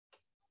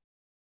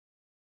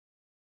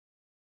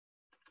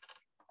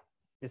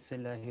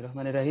বিসমিল্লাহির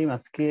রহমানির রহিম।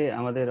 আজকে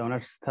আমাদের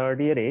অনার্স থার্ড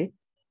ইয়ারে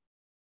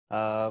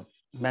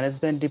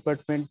ম্যানেজমেন্ট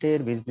ডিপার্টমেন্টের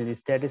বিজনেস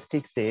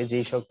স্ট্যাটিস্টিক্সে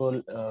যেই সকল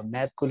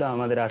ম্যাথ গুলো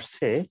আমাদের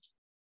আসছে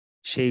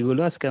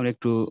সেইগুলো আজকে আমরা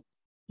একটু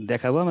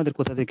দেখাবো আমাদের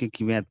কোথা থেকে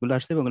কি ম্যাথ গুলো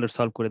আসছে এবং ওগুলো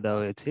সলভ করে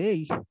দেওয়া হয়েছে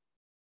এই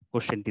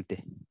কোশ্চেনটিতে।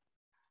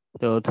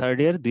 তো থার্ড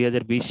ইয়ার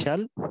 2020 সাল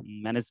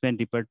ম্যানেজমেন্ট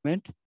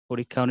ডিপার্টমেন্ট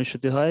পরীক্ষা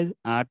অনুষ্ঠিত হয়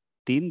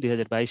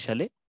 8/3/2022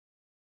 সালে।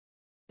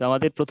 তো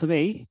আমাদের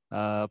প্রথমেই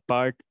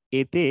পার্ট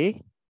এ তে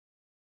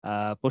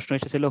প্রশ্ন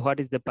এসেছিল what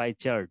is the pie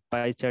chart.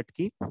 Pie chart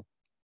কি?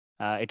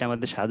 এটা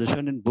আমাদের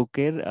সাজেশন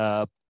বুকের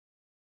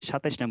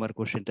 27 নাম্বার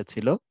কোশ্চেনটা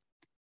ছিল।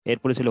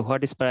 এরপরে ছিল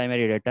হোয়াট ইজ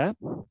প্রাইমারি ডেটা,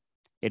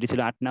 এটি ছিল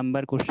 8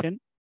 number question.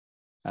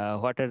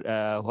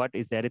 What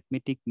is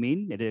arithmetic মিন,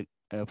 এটা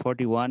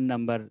 41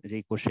 নাম্বার যে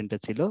কোশ্চেনটা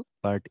ছিল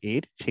পার্ট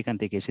এর, সেখান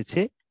থেকে এসেছে।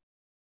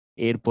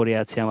 এরপরে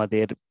আছে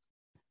আমাদের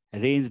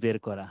রেঞ্জ বের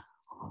করা।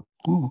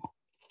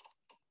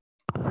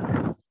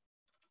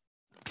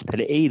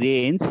 তাহলে এই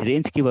রেঞ্জ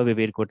রেঞ্জ কিভাবে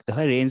বের করতে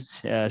হয়? রেঞ্জ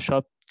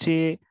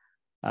সবচেয়ে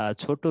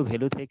ছোট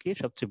ভ্যালু থেকে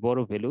সবচেয়ে বড়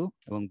ভ্যালু,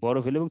 এবং বড়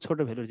ভ্যালু এবং ছোট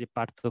ভ্যালুর যে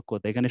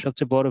পার্থক্যতা, এখানে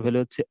সবচেয়ে বড় ভ্যালু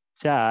হচ্ছে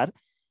 4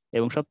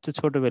 এবং সবচেয়ে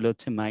ছোট ভ্যালু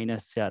হচ্ছে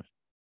 -4।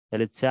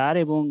 তাহলে 4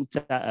 এবং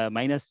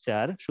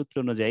 -4 সূত্র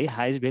অনুযায়ী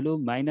highest value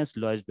minus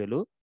lowest value,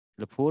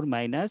 তাহলে 4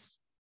 মাইনাস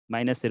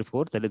মাইনাসের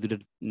 4, তাহলে দুটো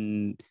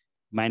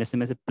মাইনাসের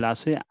মাইনাসে প্লাস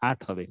হয়ে 8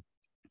 হবে।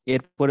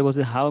 এরপরে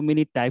বলছে how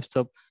many types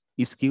of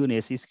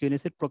skewness.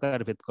 Skewness এর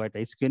প্রকারভেদ কয়টা?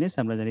 স্কিউনেস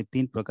আমরা জানি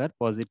 3 প্রকার,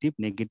 positive,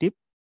 negative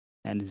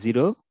and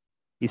zero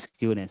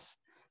skewness.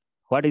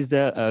 What is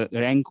the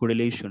rank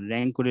correlation?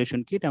 Rank correlation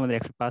কি? এটা আমাদের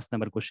 105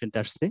 নাম্বার কোশ্চেনটা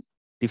আসছে।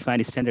 Define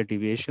standard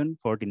deviation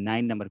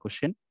 49 number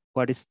question.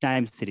 What is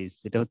time series?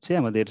 এটা হচ্ছে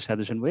আমাদের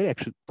সাজেশন বইয়ের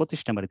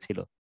 125 নাম্বারে ছিল।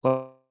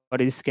 What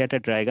is scatter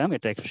diagram?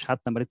 এটা 107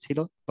 নাম্বারে ছিল।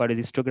 What is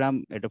histogram?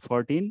 এটা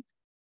 14।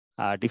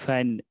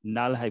 ডিফাইন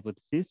নাল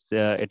হাইপোথিসিস,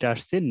 এটা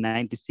আসছে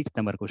 96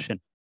 number question.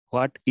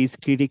 What is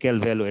critical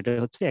value? এটা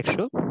হচ্ছে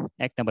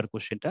 101 নাম্বার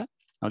কোশ্চেনটা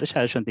আমাদের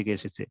সাজেশন থেকে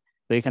এসেছে।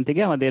 তো এখান থেকে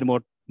আমাদের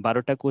মোট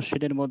 12টা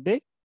কোশ্চেনের মধ্যে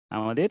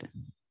আমাদের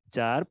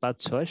 4, 5,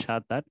 6,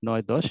 7, 8,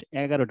 9, 10,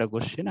 11টা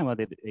কোশ্চেন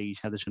আমাদের এই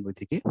সাজেশন বই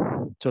থেকে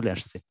চলে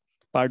আসছে।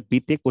 পার্ট বি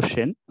তে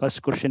কোশ্চেন, ফার্স্ট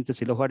কোশ্চেনটা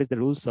ছিল what is the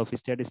rules of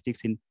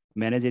statistics in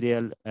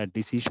managerial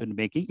decision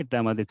making. এটা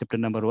আমাদের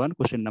চ্যাপ্টার নাম্বার 1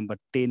 কোশ্চেন নাম্বার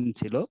 10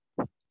 ছিল।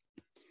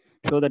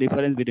 Show the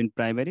difference between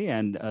primary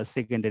and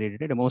secondary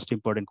data, এটা মোস্ট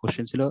ইম্পর্টেন্ট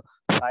কোশ্চেন ছিল।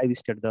 5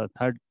 স্টার দেওয়া,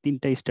 থার্ড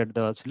 3টা স্টার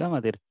দেওয়া ছিল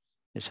আমাদের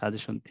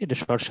সাজেশন, এটা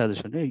শর্ট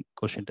সাজেশনে এই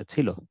কোশ্চেনটা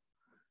ছিল।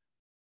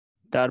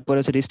 তারপরে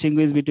হচ্ছে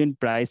distinguish between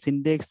price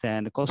index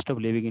and cost of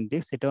living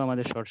index, এটাও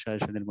আমাদের শর্ট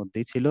সাজেশনের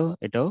মধ্যেই ছিল।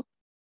 এটাও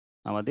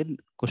আমাদের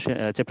question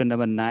chapter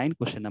number 9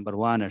 question number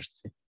 1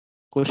 আসছে।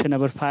 কোশ্চেন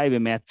নাম্বার 5 এ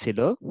ম্যাথ ছিল।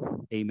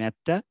 এই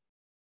ম্যাথটা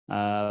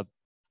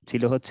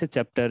ছিল হচ্ছে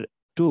চ্যাপ্টার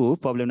 2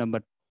 প্রবলেম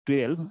নাম্বার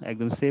 12,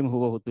 একদম সেম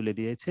হুবহু তুলে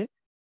দিয়েছে।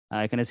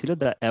 এখানে ছিল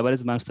the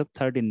average marks of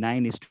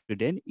 39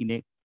 student in a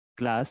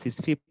class is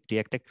 50।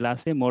 একটা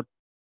ক্লাসে মোট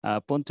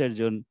 50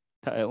 জন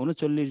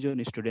 39 জন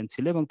স্টুডেন্ট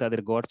ছিল এবং তাদের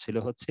গড় ছিল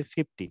হচ্ছে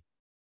 50।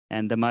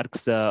 and the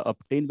marks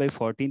obtained by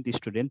 14th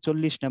student,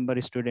 40 number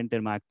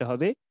স্টুডেন্টের মার্কটা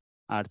হবে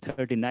আর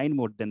 39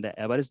 মোর দেন the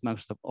average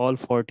marks of all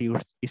 40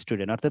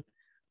 student, অর্থাৎ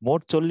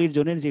মোট 40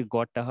 জনের যে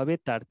গড়টা হবে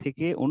তার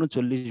থেকে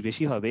 39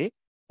 বেশি হবে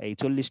এই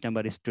 40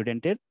 নাম্বার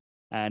স্টুডেন্টের।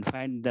 and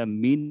find the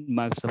mean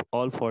marks of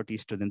all 40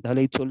 student. তাহলে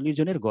এই 40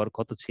 জনের গড়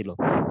কত ছিল?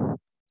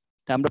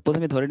 তা আমরা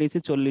প্রথমে ধরে নিয়েছি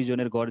 40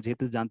 জনের গড়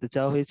যেহেতু জানতে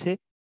চাওয়া হয়েছে,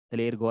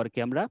 তাহলে এর গড়কে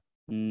আমরা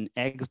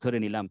এক্স ধরে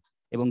নিলাম।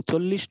 এবং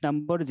 40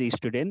 নম্বর যে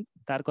স্টুডেন্ট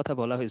তার কথা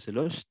বলা হয়েছিল,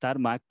 তার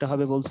মার্কটা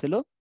হবে বলছিল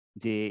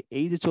যে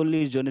এই যে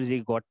 40 জনের যে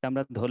গড়টা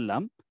আমরা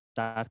ধরলাম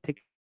তার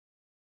থেকে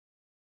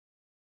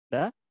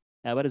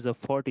অ্যাভারেজ অফ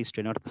 40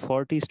 স্টুডেন্ট, অর্থাৎ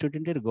 40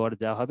 স্টুডেন্টের গড়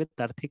যা হবে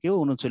তার থেকেও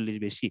 39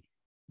 বেশি,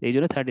 এই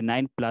জন্য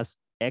 39 প্লাস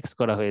এক্স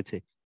করা হয়েছে।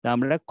 তা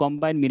আমরা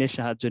কম্বাইন মিনের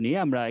সাহায্য নিয়ে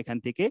আমরা এখান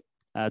থেকে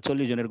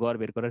 40 জনের গড়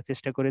বের করার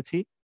চেষ্টা করেছি।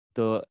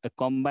 তো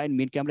কম্বাইন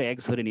মিনকে আমরা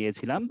এক্স ধরে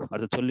নিয়েছিলাম,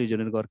 অর্থাৎ 40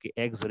 জনের গড়কে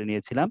এক্স ধরে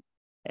নিয়েছিলাম।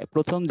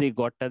 প্রথম যে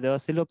গড়টা দেওয়া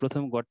ছিল,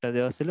 প্রথম গড়টা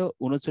দেওয়া ছিল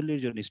 39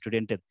 জন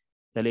স্টুডেন্টের,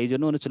 তাহলে এই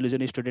জন্য 39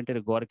 জন স্টুডেন্টের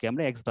গড়কে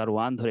আমরা এক্স বার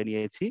 1 ধরে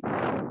নিয়েছি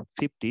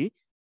 50।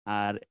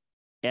 আর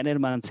এন এর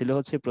মান ছিল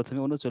হচ্ছে প্রথমে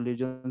 39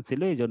 জন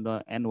ছিল, এই জন্য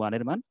এন 1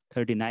 এর মান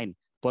 39।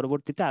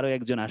 পরবর্তীতে আরো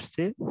একজন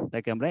আসছে,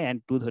 তাকে আমরা এন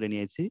 2 ধরে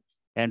নিয়েছি।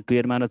 এন 2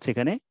 এর মান হচ্ছে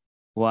এখানে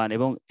 1,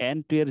 এবং এন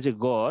 2 এর যে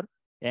গড়,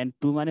 এন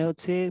 2 মানে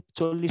হচ্ছে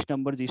 40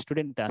 নম্বর যে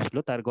স্টুডেন্ট আসলো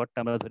তার গড়টা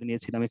আমরা ধরে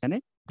নিয়েছিলাম এখানে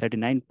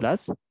 39 প্লাস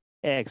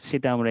এক্স,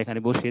 সেটা আমরা এখানে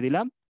বসিয়ে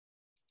দিলাম।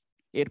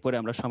 এরপরে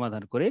আমরা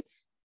সমাধান করে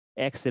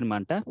এক্স এর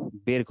মানটা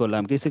বের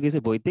করলাম। কিছু কিছু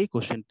বইতেই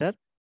কোশ্চেনটার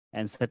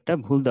অ্যান্সারটা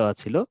ভুল দেওয়া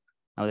ছিল,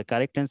 আমাদের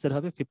কারেক্ট অ্যান্সার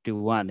হবে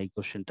 51 এই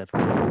কোশ্চেনটার।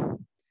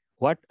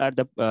 What are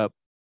the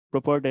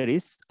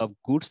properties of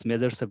goods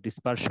measures of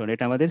dispersion,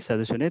 এটা আমাদের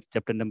সাজেশনের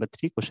চ্যাপ্টার নাম্বার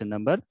 3 কোশ্চেন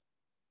নাম্বার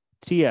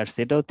 3 আসছে,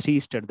 এটাও 3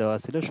 স্টার দেওয়া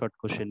ছিল শর্ট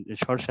কোশ্চেন,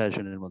 শর্ট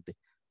সাজেশনের মধ্যে।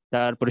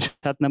 তারপরে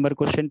 7 নাম্বার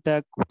কোশ্চেনটা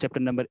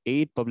চ্যাপ্টার নাম্বার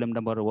 8 প্রবলেম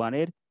নাম্বার 1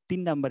 এর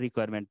 3 নাম্বার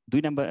রিকোয়ারমেন্ট, 2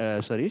 নাম্বার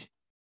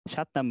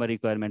 7 নাম্বার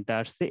রিকোয়ারমেন্টটা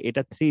আসছে,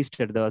 এটা 3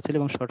 স্টার দেওয়া ছিল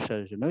এবং শর্ট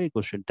সাজেশনে এই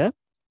কোশ্চেনটা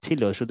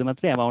ছিল,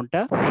 শুধুমাত্র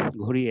অ্যামাউন্টটা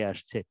ঘুরিয়ে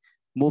আসছে।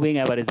 মুভিং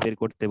অ্যাভারেজ বের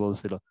করতে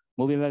বলছিল।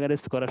 মুভিং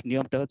অ্যাভারেজ করার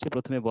নিয়মটা হচ্ছে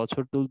প্রথমে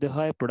বছর তুলতে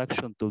হয়,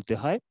 প্রোডাকশন তুলতে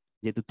হয়।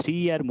 যেহেতু 3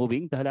 ইয়ার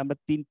মুভিং, তাহলে আমরা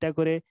তিনটা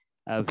করে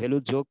ভ্যালু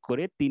যোগ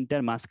করে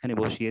তিনটার মাঝখানে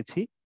বসিয়েছি।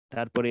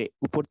 তারপরে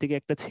উপর থেকে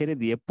একটা ছেড়ে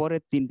দিয়ে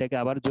পরের তিনটাকে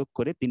আবার যোগ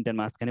করে তিনটার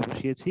মাঝখানে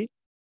বসিয়েছি।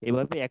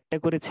 এভাবে একটা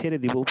করে ছেড়ে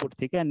দিব উপর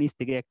থেকে, আর নিচ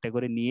থেকে একটা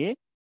করে নিয়ে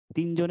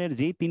তিনজনের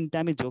যেই তিনটা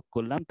আমি যোগ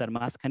করলাম তার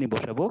মাঝখানে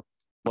বসাবো।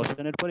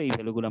 বসানোর পরে এই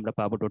ভ্যালুগুলো আমরা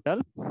পাবো টোটাল।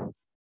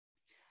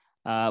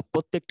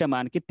 প্রত্যেকটা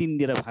মানকে 3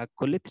 দিয়ে ভাগ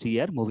করলে 3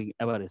 ইয়ার মুভিং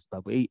অ্যাভারেজ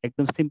পাবো। এই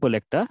একদম সিম্পল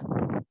একটা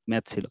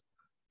ম্যাথ ছিল।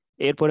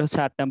 এরপরে হচ্ছে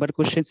 8 নাম্বার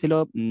কোশ্চেন ছিল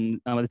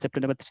আমাদের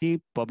চ্যাপ্টার নাম্বার 3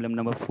 প্রবলেম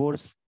নাম্বার 4।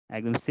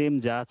 একদম সেম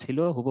যা ছিল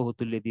হুবহু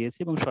তুলে দিয়েছি,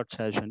 এবং শর্ট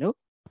সাজেশনেও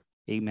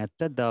এই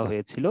ম্যাথটা দেওয়া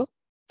হয়েছিল।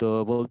 তো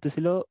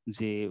বলতেছিল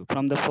যে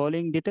from the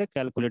following data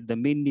calculate the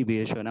mean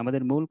deviation.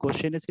 আমাদের মূল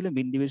কোশ্চেনে ছিল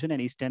মিন ডিভিয়েশন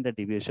এন্ড স্ট্যান্ডার্ড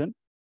ডিভিয়েশন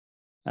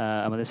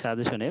আমাদের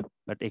সাজেশনে,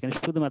 বাট এখানে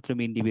শুধুমাত্র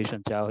মিন ডিভিয়েশন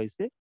চাওয়া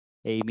হয়েছে।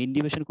 এই মিন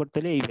ডিভিয়েশন করতে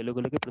হলে এই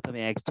ভ্যালুগুলোকে প্রথমে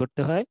এক্স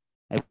ধরতে হয়,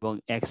 এবং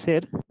এক্স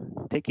এর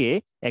থেকে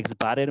এক্স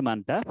বারের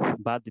মানটা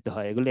বাদ দিতে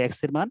হয়। এগুলো এক্স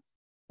এর মান,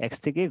 এক্স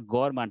থেকে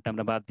গড় মানটা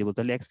আমরা বাদ দিব।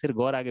 তাহলে এক্স এর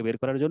গড় আগে বের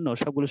করার জন্য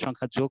সবগুলো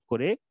সংখ্যা যোগ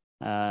করে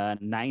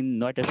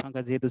 9টা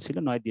সংখ্যা যেহেতু ছিল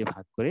 9 দিয়ে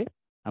ভাগ করে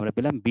আমরা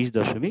পেলাম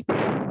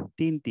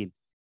 20.33।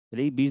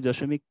 তাহলে এই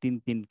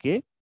 20.33 কে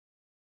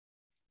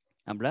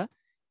আমরা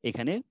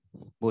এখানে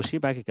বসে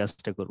বাকি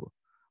কাজটা করব।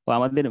 ও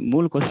আমাদের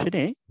মূল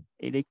কোশ্চেনে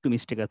এটা একটু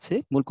মিস্টেক আছে,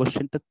 মূল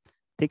কোশ্চেনটা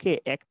থেকে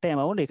একটা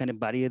অ্যামাউন্ট এখানে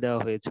বাড়িয়ে দেওয়া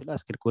হয়েছিল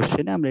আজকের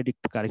কোশ্চেনে, আমরা এটা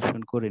একটু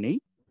কারেকশন করে নেই।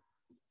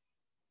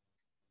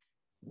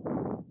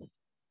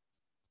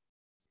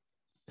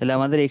 তাহলে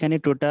আমাদের এখানে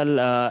টোটাল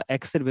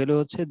এক্স এর ভ্যালু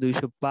হচ্ছে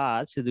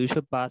 205।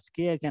 205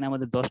 কে এখানে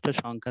আমাদের 10টা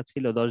সংখ্যা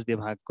ছিল, 10 দিয়ে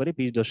ভাগ করে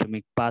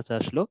 20.5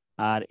 আসলো।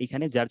 আর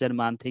এখানে যার যার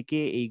মান থেকে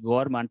এই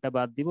গড় মানটা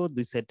বাদ দিব,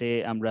 দুই সেটে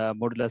আমরা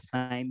মডুলাস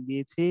সাইন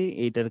দিয়েছি।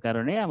 এইটার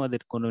কারণে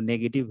আমাদের কোনো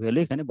নেগেটিভ ভ্যালু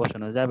এখানে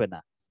বসানো যাবে না,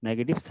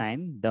 নেগেটিভ সাইন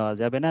দেওয়া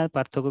যাবে না।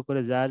 পার্থক্য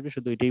করে যা আসবে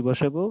শুধু এটাই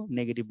বসাবো,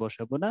 নেগেটিভ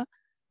বসাবো না।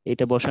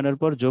 এটা বসানোর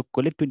পর যোগ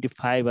করলে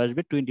 25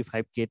 আসবে।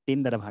 25 কে 10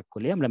 দ্বারা ভাগ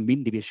করলে আমরা মিন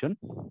ডিভিশন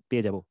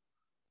পেয়ে যাব।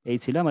 এই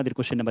ছিল আমাদের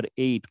question number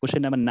 8।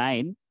 Question number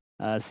 9,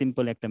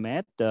 simple একটা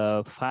math.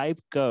 5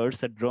 cards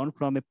are drawn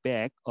from a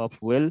pack of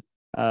well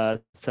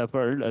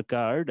shuffled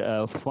card.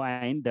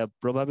 Find the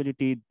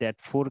probability that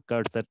 4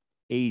 cards are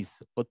ace.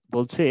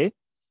 বলছে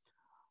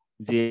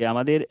যে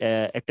আমাদের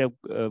একটা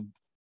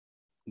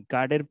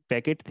কার্ডের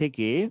প্যাকেট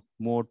থেকে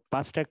মোট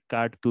 5টা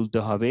কার্ড তুলতে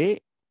হবে।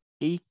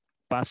 এই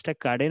 5টা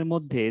কার্ডের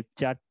মধ্যে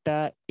 4টা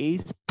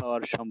এইস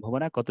পাওয়ার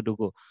সম্ভাবনা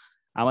কতটুকু।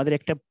 আমাদের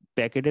একটা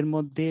প্যাকেটের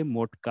মধ্যে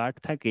মোট কার্ড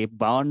থাকে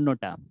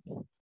 52টা,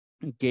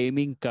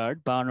 গেমিং কার্ড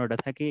 52টা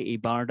থাকে। এই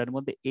 52টার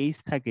মধ্যে এইস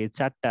থাকে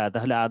 4টা,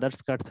 তাহলে আদার্স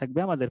কার্ড থাকবে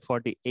আমাদের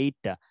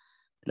 48টা।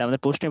 তাহলে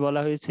আমাদের প্রশ্নে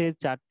বলা হয়েছে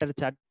 4টার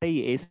 4টাই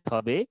এইস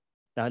হবে,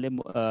 তাহলে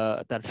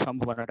তার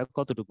সম্ভাবনাটা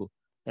কতটুকু।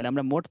 তাহলে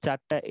আমরা মোট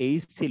 4টা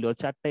এইস ছিল,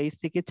 4টা এইস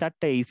থেকে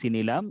 4টা এইসই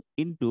নিলাম,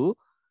 ইনটু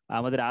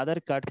আমাদের আদার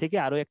কার্ড থেকে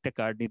আরো একটা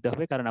কার্ড নিতে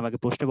হবে, কারণ আমাকে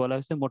প্রশ্নে বলা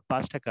হয়েছে মোট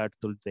 5টা কার্ড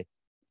তুলতে।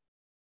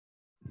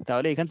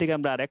 তাহলে এখান থেকে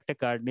আমরা আর একটা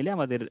কার্ড নিলে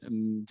আমাদের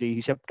যে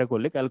হিসাবটা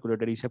করলে,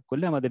 ক্যালকুলেটর হিসাব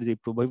করলে আমাদের যে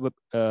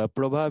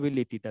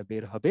প্রবাবিলিটিটা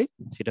বের হবে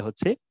সেটা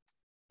হচ্ছে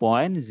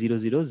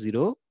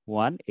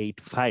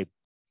 0.00185।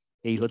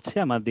 এই হচ্ছে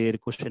আমাদের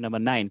কোশ্চেন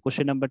নাম্বার 9।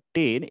 কোশ্চেন নাম্বার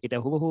 10, এটা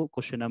হুবহু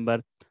question number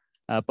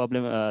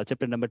problem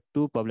chapter number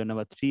 2 problem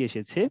number 3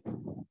 এসেছে।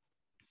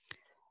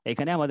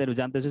 এখানে আমাদের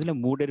জানতে চাইছিল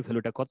মুডের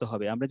ভ্যালুটা কত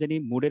হবে। আমরা জানি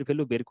মুডের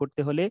ভ্যালু বের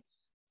করতে হলে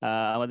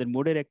আমাদের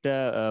মুডের একটা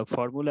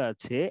ফর্মুলা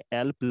আছে,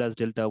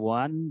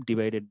 L+Δ1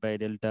 divided by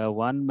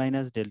Δ1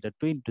 minus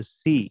Δ2 into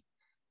C.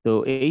 তো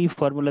এই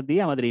ফর্মুলা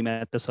দিয়ে আমাদের এই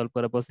ম্যাথটা সলভ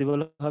করা পসিবল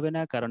হবে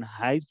না, কারণ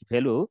হাইস্ট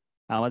ভ্যালু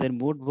আমাদের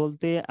মুড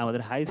বলতে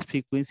আমাদের হাইস্ট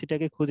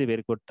ফ্রিকোয়েন্সিটাকে খুঁজে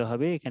বের করতে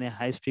হবে। এখানে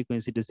হাইস্ট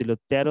ফ্রিকোয়েন্সিটা ছিল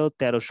 13।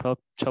 13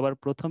 সবার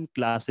প্রথম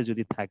ক্লাসে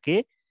যদি থাকে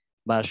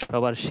বা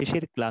সবার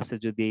শেষের ক্লাসে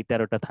যদি এই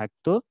 13টা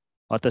থাকতো,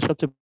 অর্থাৎ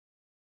সবচেয়ে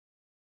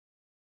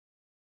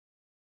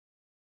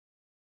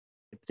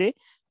ক্ষেত্রে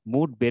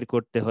মুড বের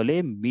করতে হলে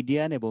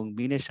মিডিয়ান এবং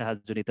মিনের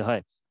সাহায্য নিতে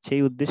হয়।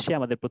 সেই উদ্দেশ্যে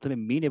আমাদের প্রথমে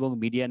মিন এবং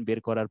মিডিয়ান বের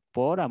করার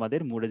পর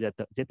আমাদের মুডে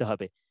যেতে যেতে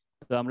হবে।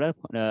 তো আমরা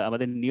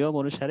আমাদের নিয়ম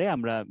অনুসারে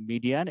আমরা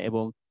মিডিয়ান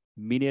এবং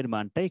মিনের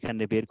মানটা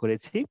এখানে বের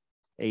করেছি।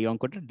 এই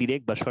অঙ্কটা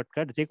ডিরেক্ট বা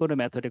শর্টকাট যে কোনো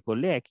মেথডে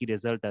করলে একই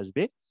রেজাল্ট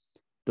আসবে।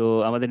 তো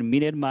আমাদের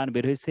মিনের মান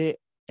বের হয়েছে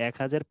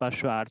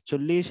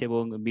 1548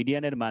 এবং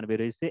মিডিয়ানের মান বের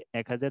হয়েছে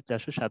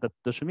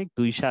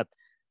 1477.27।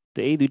 তো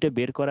এই দুইটা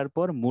বের করার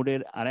পর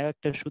মুডের আরো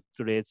একটা সূত্র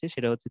রয়েছে,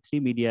 সেটা হচ্ছে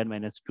 3 মিডিয়ান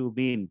মাইনাস 2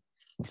 মিন।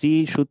 3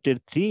 সূত্রের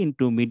 3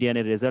 ইন্টু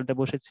মিডিয়ানের রেজাল্টটা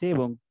বসেছে,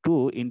 এবং 2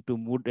 ইন্টু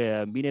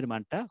মিনের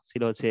মানটা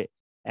ছিল হচ্ছে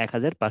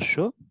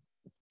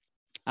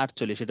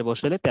 1548, এটা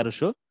বসালে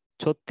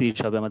 1336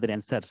 হবে আমাদের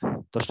অ্যান্সার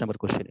 10 নম্বর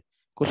কোশ্চেনে।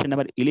 কোশ্চেন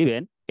নাম্বার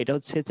 11, এটা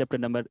হচ্ছে চ্যাপ্টার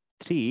নাম্বার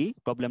 3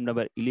 প্রবলেম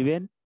নাম্বার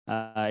 11।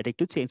 এটা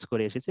একটু চেঞ্জ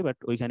করে এসেছে, বাট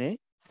ওইখানে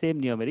সেম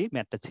নিয়মেরই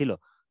ম্যাথটা ছিল।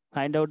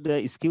 Find out the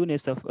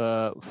skewness of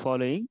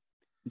following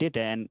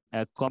data and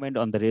comment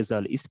on the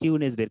result.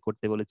 Skewness বের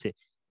করতে বলেছে।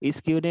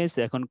 স্কিউনেস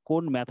এখন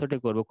কোন মেথডে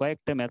করব,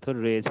 কয়েকটা মেথড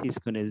রয়েছে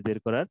স্কিউনেস বের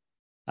করার।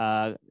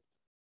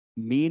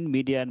 মিন,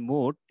 মিডিয়ান,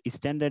 মোড,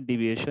 স্ট্যান্ডার্ড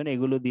ডিভিয়েশন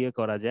এগুলো দিয়ে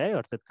করা যায়,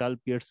 অর্থাৎ কার্ল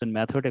পিয়ারসন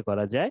মেথডে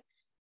করা যায়।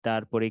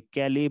 তারপরে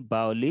ক্যালি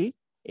বাউলি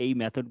এই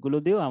মেথড গুলো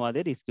দিয়েও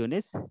আমাদের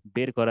স্কিউনেস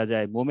বের করা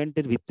যায়,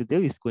 মোমেন্টের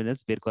ভিত্তিতেও স্কিউনেস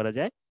বের করা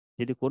যায়।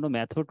 যদি কোনো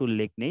মেথড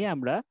উল্লেখ নেই,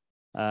 আমরা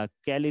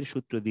ক্যালির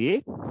সূত্র দিয়ে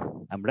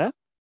আমরা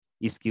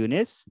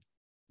স্কিউনেস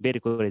বের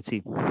করেছি।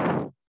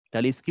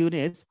 তাহলে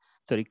স্কিউনেস,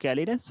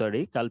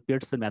 কার্ল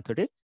পিয়ারসন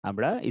মেথডে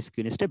আমরা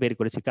স্কিউনেসটা বের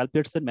করেছি। কার্ল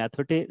পিয়ারসন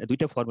মেথডে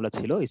দুইটা ফর্মুলা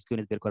ছিল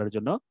স্কিউনেস বের করার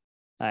জন্য।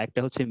 একটা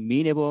হচ্ছে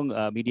মিন এবং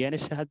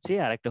মিডিয়ানের সাহায্যে,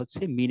 আর একটা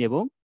হচ্ছে মিন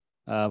এবং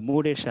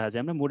মোডের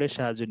সাহায্যে। আমরা মোডের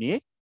সাহায্য নিয়ে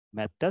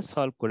ম্যাথটা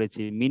সলভ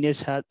করেছি। মিনের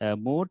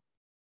মোড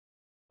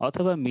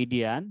অথবা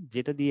মিডিয়ান,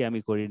 যেটা দিয়ে আমি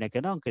করি না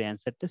কেন, অঙ্কের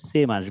অ্যান্সারটা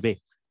সেম আসবে।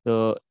 তো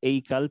এই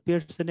কার্ল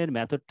পিয়ারসনের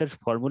মেথডটার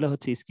ফর্মুলা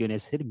হচ্ছে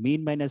স্কিউনেস এর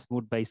মিন মাইনাস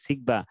মুড বাই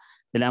সিগমা।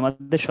 তাহলে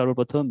আমাদের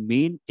সর্বপ্রথম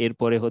মিন,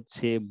 এরপরে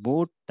হচ্ছে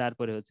মুড,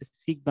 তারপরে হচ্ছে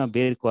সিগমা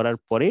বের করার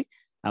পরে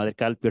আমাদের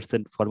কার্ল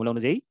পিয়ারসন ফর্মুলা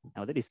অনুযায়ী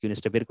আমাদের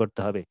স্কিউনেসটা বের করতে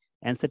হবে।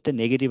 অ্যান্সারটা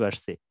নেগেটিভ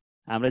আসছে।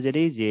 আমরা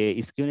জানি যে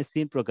স্কিউনেস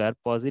তিন প্রকার: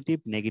 পজিটিভ,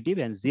 নেগেটিভ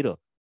এন্ড জিরো।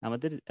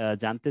 আমাদের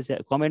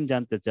কমেন্ট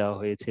জানতে চাওয়া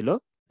হয়েছিল,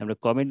 আমরা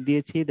কমেন্ট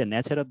দিয়েছি the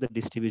nature of the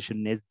distribution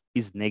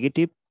is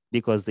negative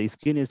because the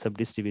skewness of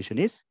distribution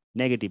is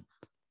negative.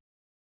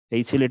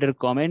 এই ছিল এটার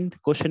কমেন্ট।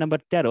 কোশ্চেন নাম্বার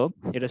 13,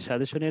 এটা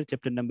সাজেশনের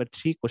চ্যাপ্টার নাম্বার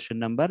 3 কোশ্চেন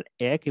নাম্বার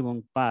 1 এবং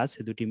 5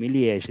 দুটি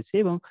মিলিয়ে এসেছে,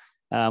 এবং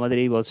আমাদের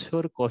এই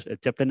বছর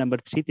চ্যাপ্টার নাম্বার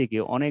 3 থেকে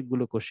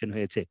অনেকগুলো কোশ্চেন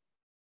হয়েছে।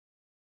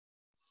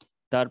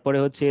 তারপরে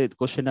হচ্ছে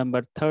question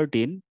number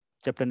 13,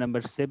 chapter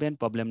number 7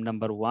 problem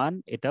number 1,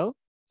 এটাও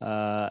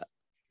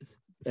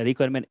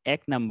রিকোয়ারমেন্ট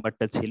 1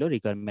 নাম্বারটা ছিল,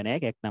 রিকোয়ারমেন্ট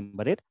 1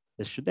 নাম্বারের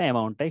শুধু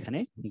অ্যামাউন্টটা এখানে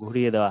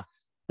ঘুরিয়ে দেওয়া।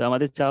 তো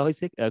আমাদের চাওয়া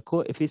হয়েছে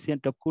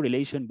কোএফিসিয়েন্ট অফ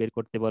কোরিলেশন বের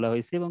করতে বলা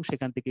হয়েছে, এবং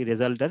সেখান থেকে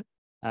রেজাল্টার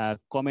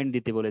কমেন্ট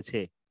দিতে বলেছে।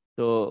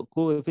 তো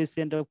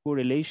কোএফিসিয়েন্ট অফ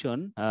কোরিলেশন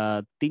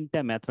তিনটা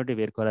মেথডে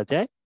বের করা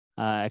যায়।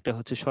 একটা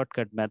হচ্ছে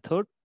শর্টকাট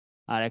মেথড,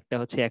 আর একটা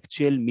হচ্ছে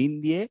অ্যাকচুয়াল মিন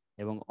দিয়ে,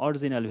 এবং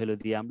অরিজিনাল ভ্যালু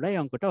দিয়ে। আমরা এই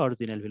অঙ্কটা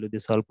অরিজিনাল ভ্যালু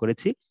দিয়ে সলভ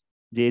করেছি।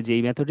 যে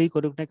যেই মেথডেই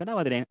করুক না কেন,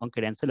 আমাদের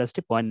অঙ্কের অ্যান্সার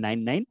লাস্টে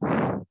 0.99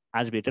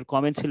 আসবে। এটার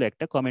কমেন্ট ছিল,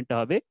 একটা কমেন্টটা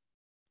হবে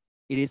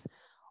it is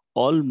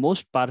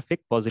almost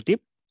perfect positive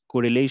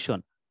correlation.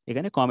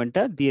 এখানে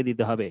কমেন্টটা দিয়ে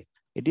দিতে হবে,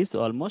 it is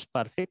almost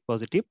perfect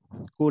positive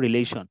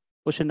correlation.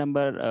 Question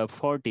number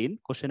 14,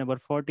 question number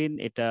 14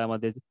 এটা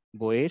আমাদের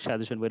বইয়ের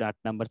সাজেশন বইয়ের 8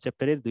 নাম্বার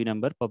চ্যাপ্টারের 2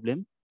 নাম্বার প্রবলেম,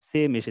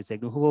 সেম এসেছে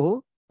একদম হুবহু।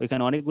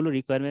 ওইখানে অনেকগুলো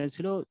রিকোয়ারমেন্ট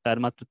ছিল, তার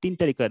মাত্র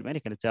 3টা রিকোয়ারমেন্ট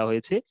এখানে চাওয়া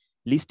হয়েছে: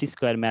 লিস্ট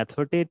স্কোয়ার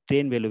মেথডে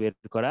ট্রেন ভ্যালু বের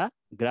করা,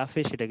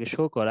 গ্রাফে সেটাকে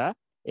শো করা,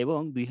 এবং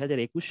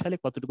 2021 সালে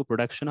কতটুকু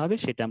প্রোডাকশন হবে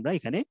সেটা আমরা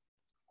এখানে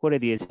করে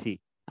দিয়েছি।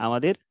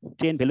 আমাদের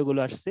ট্রেন ভ্যালু গুলো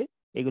আসছে,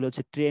 এগুলো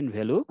হচ্ছে ট্রেন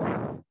ভ্যালু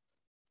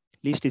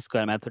লিস্ট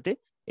স্কোয়ার মেথডে।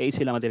 এই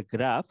ছিল আমাদের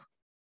গ্রাফ,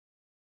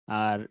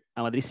 আর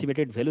আমাদের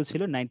এস্টিমেটেড ভ্যালু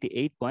ছিল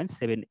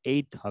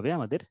 98.78 হবে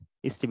আমাদের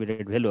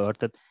এস্টিমেটেড ভ্যালু,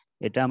 অর্থাৎ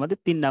এটা আমাদের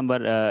 3 নাম্বার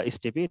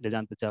স্টেপে এটা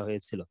জানতে চাওয়া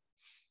হয়েছিল।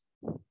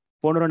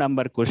 15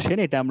 নাম্বার কোশ্চেন,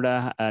 এটা আমরা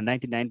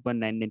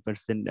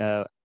 99.99%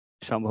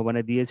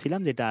 সম্ভাবনা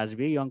দিয়েছিলাম যেটা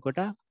আসবে এই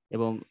অঙ্কটা,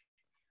 এবং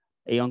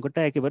এই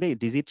অঙ্কটা একেবারে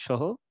ডিজিট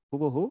সহ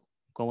হুবহু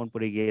কমন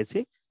পড়ে গিয়েছে।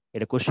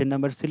 এটা কোশ্চেন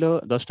নাম্বার ছিল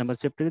 10 নাম্বার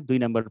চ্যাপ্টারের 2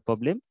 নাম্বার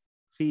প্রবলেম,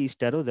 3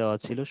 স্টারও দেওয়া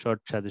ছিল,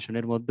 শর্ট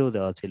সাজেশনের মধ্যেও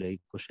দেওয়া ছিল এই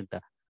কোশ্চেনটা।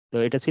 তো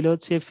এটা ছিল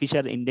হচ্ছে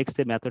ফিশার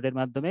ইন্ডেক্সের মেথডের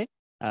মাধ্যমে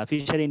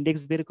ফিশার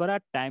ইন্ডেক্স বের করা,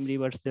 টাইম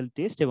রিভার্সাল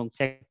টেস্ট এবং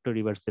ফ্যাক্টর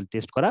রিভার্সাল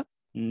টেস্ট করা।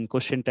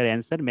 কোশ্চেনটার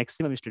অ্যান্সার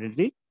ম্যাক্সিমাম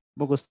স্টুডেন্টই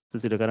মুখস্থ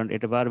ছিল, কারণ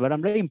এটা বারবার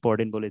আমরা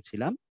ইম্পর্টেন্ট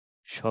বলেছিলাম।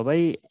 সবাই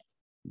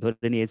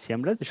ধরে নিয়েছি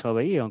আমরা যে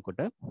সবাই এই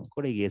অঙ্কটা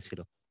করে গিয়েছিল।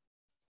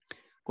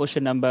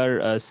 কোশ্চেন নাম্বার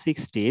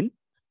 16,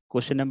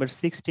 কোশ্চেন নাম্বার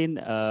 16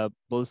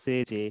 বলছে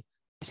যে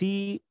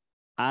 3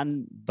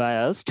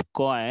 আনবায়াসড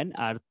কয়েন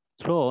আর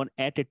থ্রোন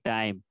এট এ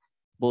টাইম।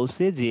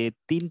 বলছে যে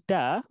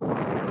 3টা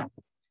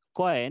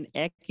কয়েন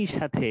একই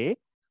সাথে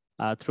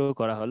থ্রো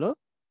করা হলো,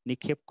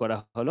 নিক্ষেপ করা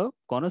হলো।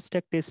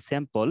 কনস্ট্রাক্ট এ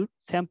স্যাম্পল,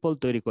 স্যাম্পল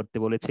তৈরি করতে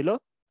বলেছিল।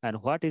 And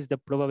what is the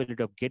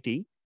probability of getting,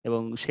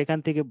 এবং সেখান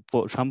থেকে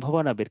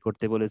সম্ভাবনা বের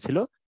করতে বলেছিল।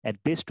 এট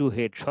বেস্ট 2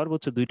 হেড,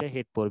 সর্বোচ্চ 2টা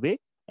হেড পড়বে।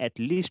 এট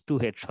লিস্ট 2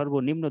 হেড,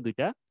 সর্বনিম্ন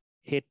 2টা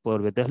হেড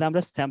পড়বে। তাহলে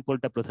আমরা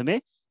স্যাম্পলটা প্রথমে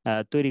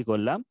তৈরি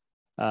করলাম।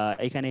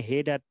 এখানে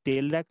হেড আর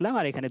টেল রাখলাম,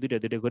 আর এখানে দুইটা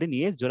দুইটা করে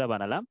নিয়ে জোড়া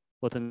বানালাম।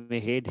 প্রথমে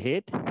হেড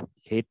হেড,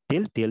 হেড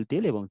টেল, টেল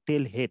টেল এবং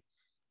টেল হেড।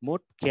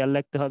 মোট খেয়াল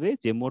রাখতে হবে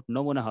যে মোট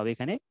নমুনা হবে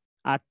এখানে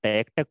 8টা।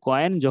 একটা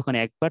কয়েন যখন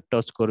একবার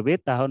টচ করবে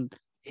তখন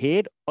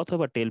হেড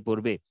অথবা টেল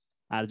পড়বে,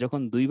 আর যখন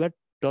 2বার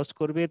টচ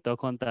করবে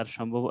তখন তার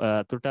সম্ভব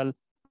টোটাল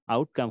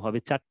আউটকাম হবে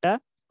 4টা।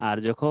 আর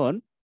যখন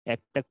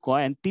একটা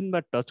কয়েন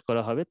 3বার টচ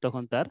করা হবে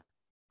তখন তার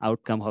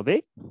আউটকাম হবে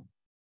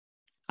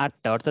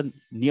 8টা। অর্থাৎ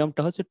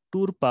নিয়মটা হচ্ছে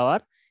টুর পাওয়ার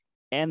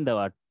এন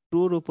দেওয়া।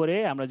 টুর উপরে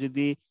আমরা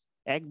যদি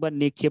একবার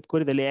নিক্ষেপ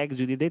করি তাহলে 1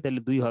 যদি দেয়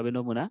তাহলে 2 হবে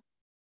নমুনা,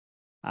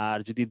 আর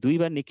যদি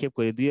 2বার নিক্ষেপ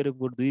করি 2 এর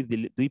উপর 2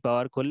 দিলে 2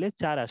 পাওয়ার করলে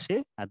 4 আসে,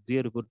 আর 2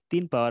 এর উপর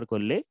 3 পাওয়ার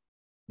করলে,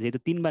 যেহেতু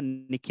 3বার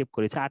নিক্ষেপ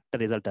করেছে 8টা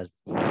রেজাল্ট আসবে।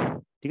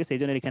 ঠিক আছে, এই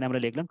জন্য এখানে আমরা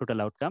লিখলাম total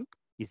outcome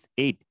is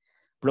 8।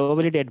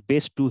 Probability at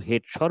best 2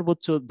 head,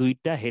 সর্বোচ্চ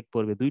 2টা হেড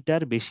পড়বে,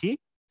 2টার বেশি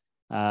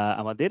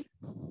আমাদের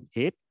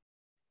হেড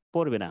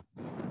পড়বে না।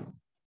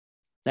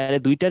 তাহলে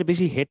 2টার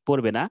বেশি হেড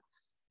পড়বে না।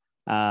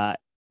 আহ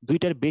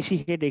 2টার বেশি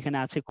হেড এখানে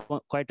আছে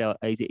কয়টা?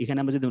 এই যে এখানে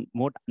আমরা যদি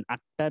মোট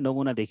 8টা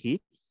নমুনা দেখি,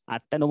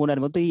 8টা নমুনার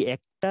মধ্যে এই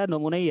একটা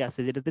নমুনাই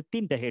আছে যেটাতে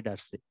 3টা হেড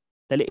আসছে।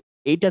 তাহলে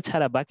এইটা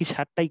ছাড়া বাকি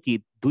 7টাই কি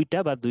দুইটা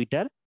বা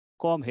দুইটার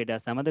কম হেড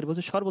আছে। আমাদের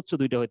বলছে সর্বোচ্চ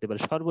দুইটা হতে পারে,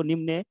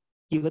 সর্বনিম্নে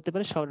কি হতে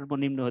পারে,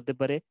 সর্বনিম্ন হতে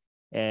পারে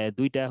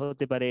দুইটা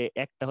হতে পারে,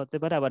 একটা হতে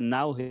পারে, আবার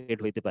নাও হেড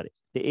হইতে পারে।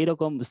 তো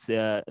এরকম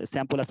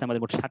স্যাম্পল আছে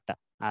আমাদের মোট 7টা।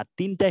 আর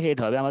তিনটা হেড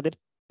হবে আমাদের,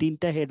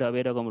 তিনটা হেড হবে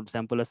এরকম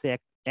স্যাম্পল আছে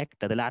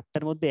একটা। তাহলে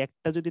 8টার মধ্যে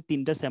একটা যদি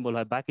তিনটা স্যাম্পল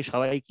হয়, বাকি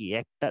সবাই কি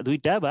একটা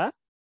দুইটা বা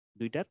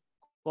দুইটার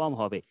কম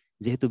হবে।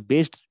 যেহেতু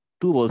বেস্ট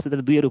টু বলছে,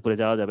 তাহলে দুইয়ের উপরে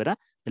যাওয়া যাবে না।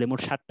 তাহলে মোট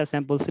 7টা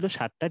স্যাম্পল ছিল,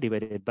 7টা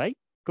ডিভাইডেড বাই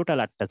টোটাল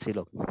 8টা ছিল।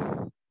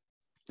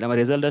 তাহলে আমার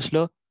রেজাল্ট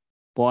আসলো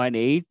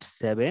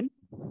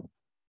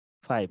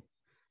 0.875।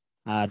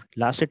 আর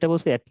লাস্টেরটা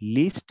বলছে অ্যাট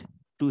লিস্ট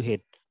টু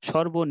হেড,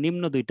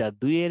 সর্বনিম্ন দুইটা,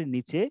 দুইয়ের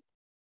নিচে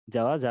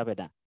যাওয়া যাবে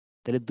না।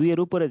 তাহলে দুইয়ের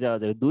উপরে যাওয়া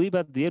যাবে। দুই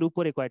বা দুইয়ের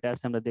উপরে কয়টা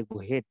আছে আমরা দেখবো।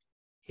 হেড,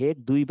 হেড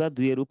দুই বা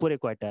দুইয়ের উপরে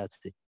কয়টা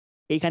আছে।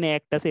 এইখানে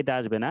একটা আছে, এটা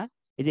আসবে না।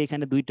 এই যে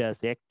এখানে দুইটা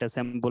আছে, একটা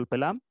স্যাম্পল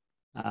পেলাম।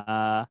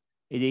 আহ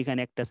এই যে এখানে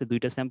একটা আছে,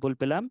 দুইটা স্যাম্পল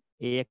পেলাম।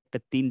 এই একটা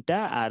তিনটা,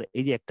 আর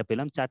এই যে একটা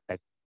পেলাম চারটা।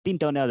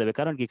 তিনটাও নেওয়া যাবে,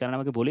 কারণ কি, কারণ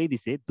আমাকে বলেই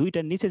দিছে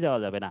দুইটার নিচে যাওয়া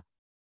যাবে না।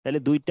 তাহলে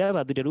দুইটা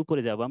বা দুইটার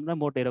উপরে যাবো আমরা।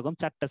 মোট এরকম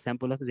 4টা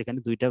স্যাম্পল আছে যেখানে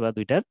দুইটা বা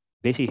দুইটার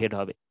বেশি হেড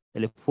হবে।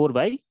 তাহলে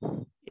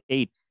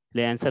 4/8।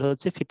 তাহলে অ্যান্সার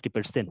হচ্ছে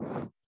 50%।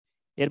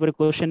 এরপরে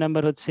কোশ্চেন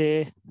নাম্বার হচ্ছে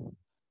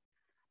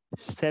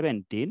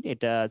 17,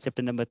 এটা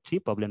chapter number 3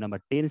 problem number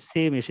 10,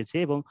 same এসেছে।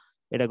 এবং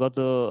এটা গত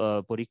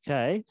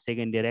পরীক্ষায়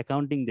সেকেন্ড ইয়ার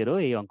অ্যাকাউন্টিং দেরও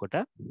এই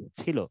অঙ্কটা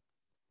ছিল।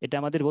 এটা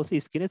আমাদের বলছে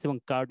স্কিনেস এবং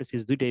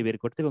কার্টেসিস দুইটাই বের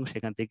করতে এবং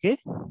সেখান থেকে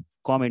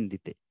কমেন্ট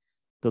দিতে।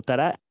 তো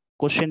তারা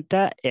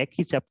কোশ্চেনটা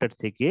একই চ্যাপ্টার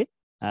থেকে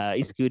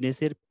স্কিউনেস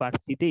এর পার্ট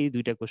সিতে এই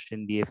দুইটা কোশ্চেন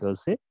দিয়ে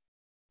ফেলছে।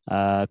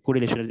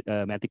 কোরিলেশনের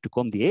ম্যাথ একটু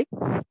কম দিয়ে,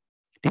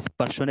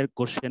 ডিসপারশনের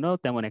কোশ্চেনও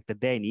তেমন একটা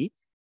দেয়নি।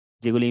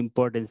 যেগুলো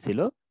ইম্পর্টেন্ট ছিল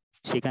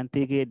সেখান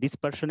থেকে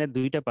ডিসপারশনের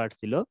দুইটা পার্ট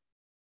ছিল,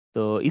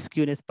 তো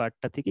স্কিউনেস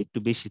পার্টটা থেকে একটু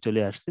বেশি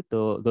চলে আসছে। তো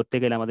ধরতে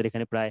গেলে আমাদের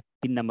এখানে প্রায়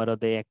 3 নাম্বার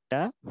অধ্যায়ে একটা,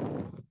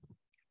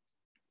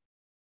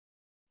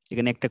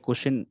 এখানে একটা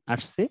কোশ্চেন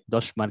আসছে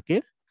 10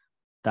 মার্কের।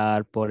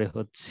 তারপরে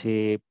হচ্ছে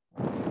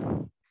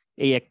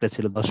এই একটা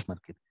ছিল 10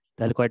 মার্কের।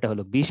 তাহলে কয়টা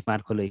হলো, 20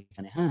 মার্ক হলো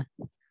এখানে। হ্যাঁ,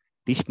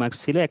 20 মার্ক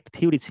ছিল, একটা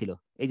থিওরি ছিল।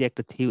 এই যে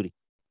একটা থিওরি,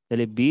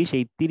 তাহলে 20,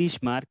 এই 30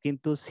 মার্ক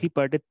কিন্তু সি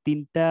পার্টের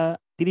তিনটা।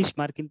 30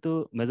 মার্ক কিন্তু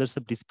মেজার্স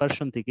অফ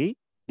ডিসপারশন থেকেই,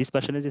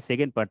 ডিসপারশনের যে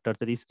সেকেন্ড পার্টটা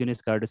অর্থাৎ স্কিউনেস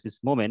কার্ডোসিস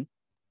মোমেন্ট,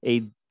 এই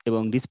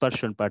এবং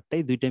ডিসপারশন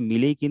পার্টটাই দুইটা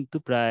মিলেই কিন্তু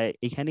প্রায়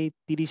এখানেই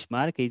 30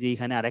 মার্ক। এই যে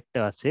এখানে আরেকটা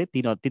আছে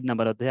 3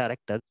 নাম্বার অধ্যায়ে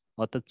আরেকটা,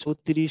 অর্থাৎ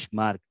 34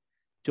 মার্ক।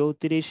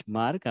 34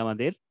 মার্ক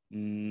আমাদের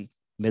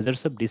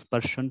মেজার্স অফ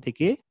ডিসপারশন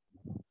থেকে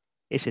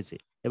এসেছে।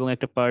 এবং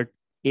একটা পার্ট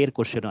এর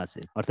কোশ্চেনও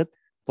আছে, অর্থাৎ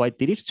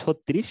 35,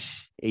 36,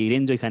 এই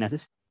রেঞ্জ ওইখানে আছে।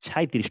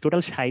 37,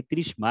 টোটাল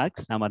 37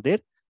 মার্কস আমাদের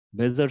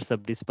মেজার্স অফ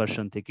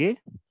ডিসপারশন থেকে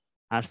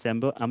আসছে।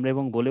 আমরা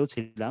এবং বলেও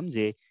ছিলাম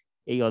যে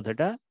এই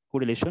অধ্যায়টা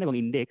কোরিলেশন এবং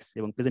ইন্ডেক্স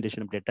এবং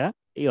প্রেজেন্টেশন অফ ডেটা,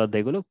 এই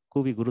অধ্যায়গুলো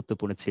খুবই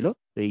গুরুত্বপূর্ণ ছিল।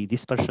 তো এই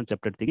ডিসপারশন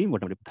চ্যাপ্টার থেকেই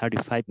মোটামুটি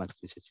 35 মার্কস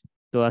এসেছে।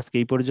 তো আজকে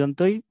এই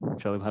পর্যন্তই।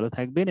 সবাই ভালো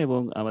থাকবেন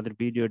এবং আমাদের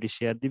ভিডিওটি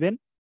শেয়ার দিবেন।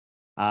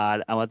 আর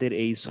আমাদের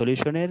এই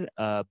সলিউশনের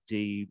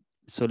যেই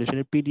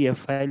সলিউশনের পিডিএফ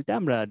ফাইলটা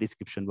আমরা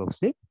ডিসক্রিপশন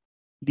বক্সে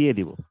দিয়ে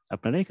দিব,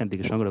 আপনারা এখান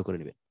থেকে সংগ্রহ করে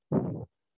নেবেন।